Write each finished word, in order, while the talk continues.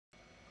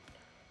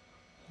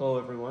Hello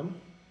everyone.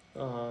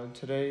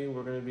 Today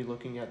we're going to be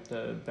looking at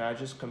the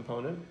badges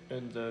component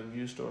in the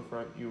Vue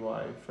Storefront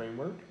UI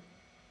framework.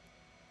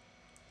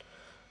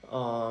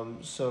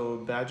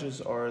 So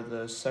badges are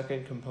the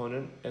second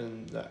component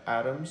in the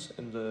atoms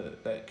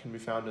that can be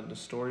found in the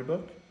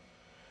storybook.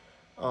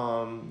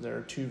 There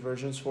are two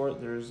versions for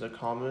it. There's a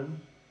common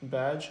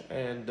badge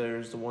and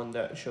there's the one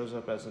that shows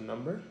up as a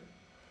number.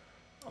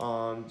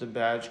 The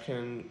badge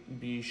can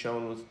be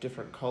shown with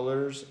different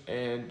colors,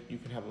 and you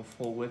can have a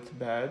full width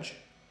badge.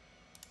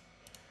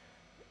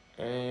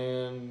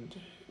 And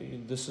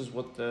this is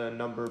what the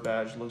number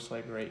badge looks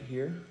like right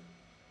here.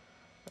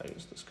 I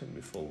guess this can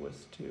be full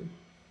width too.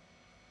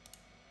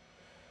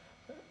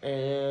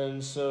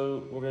 And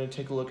so we're going to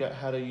take a look at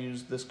how to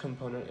use this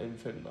component in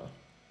Figma.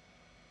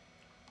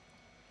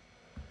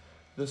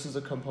 This is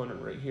a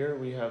component right here.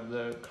 We have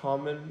the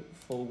common,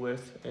 full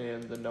width,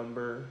 and the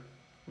number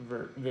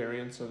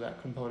variants of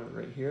that component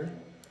right here.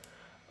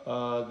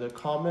 The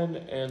common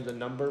and the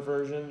number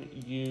version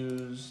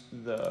use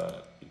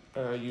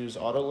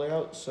auto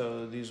layout,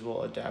 so these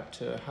will adapt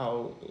to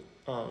how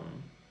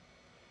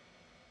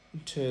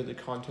to the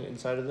content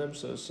inside of them.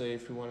 So say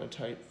if you want to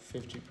type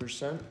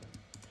 50%,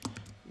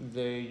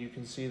 you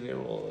can see they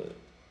will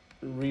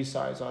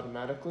resize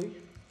automatically.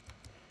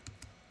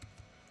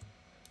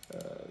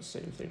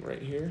 Same thing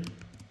right here.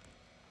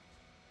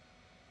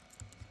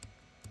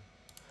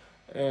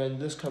 And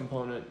this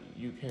component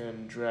you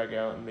can drag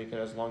out and make it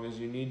as long as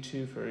you need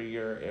to for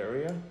your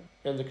area.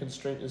 And the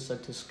constraint is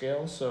set to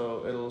scale,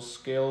 so it'll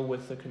scale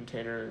with the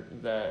container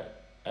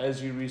that,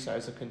 as you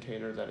resize the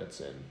container that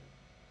it's in.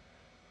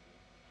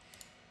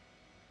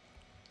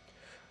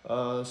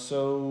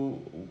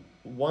 So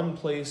one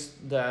place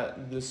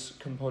that this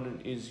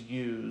component is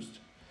used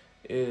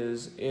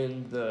is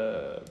in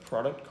the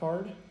product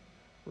card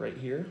right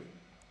here.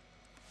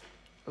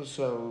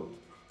 So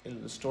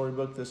in the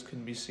storybook, this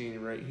can be seen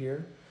right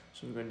here.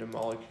 So we're going to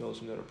molecules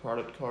and go to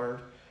product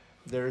card.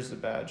 There's the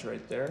badge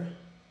right there.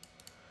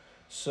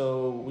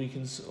 So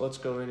let's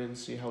go in and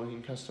see how we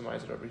can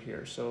customize it over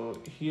here.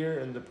 So here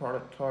in the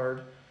product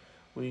card,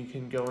 we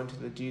can go into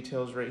the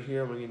details right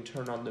here. We can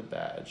turn on the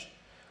badge.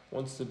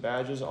 Once the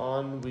badge is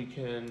on, we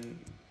can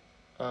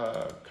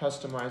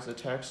customize the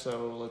text.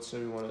 So let's say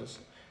if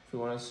we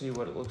want to see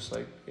what it looks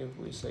like, if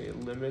we say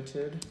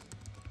limited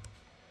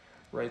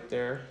right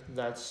there,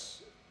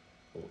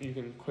 you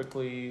can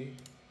quickly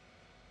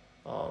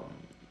it'll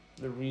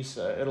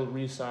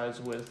resize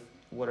with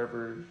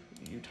whatever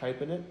you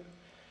type in it.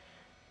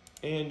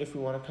 And if we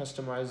want to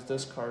customize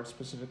this card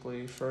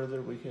specifically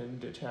further, we can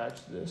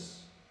detach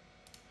this.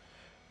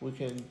 We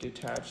can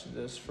detach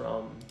this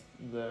from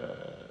the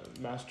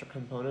master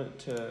component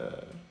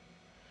to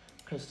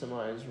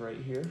customize right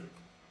here.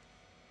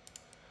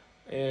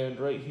 And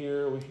right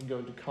here, we can go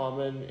into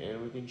common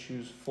and we can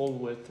choose full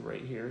width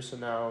right here. So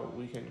now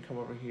we can come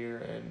over here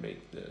and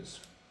make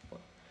this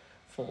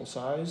full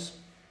size.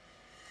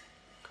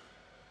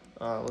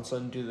 Let's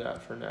undo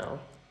that for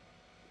now.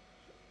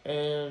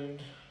 And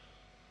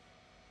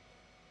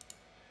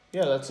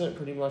yeah, that's it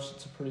pretty much.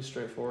 It's a pretty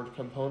straightforward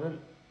component.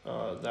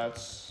 Let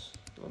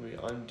me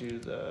undo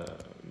the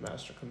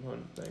master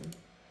component thing.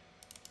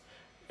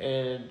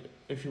 And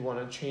if you want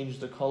to change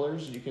the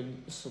colors, you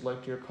can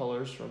select your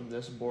colors from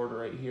this board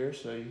right here.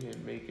 So you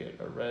can make it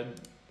a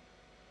red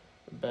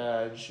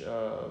badge,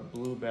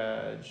 blue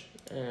badge,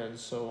 and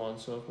so on and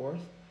so forth.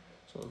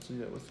 So let's do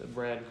that with the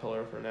brand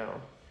color for now.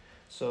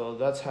 So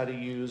that's how to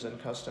use and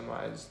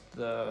customize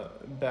the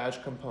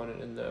badge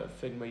component in the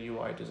Figma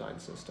UI design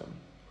system.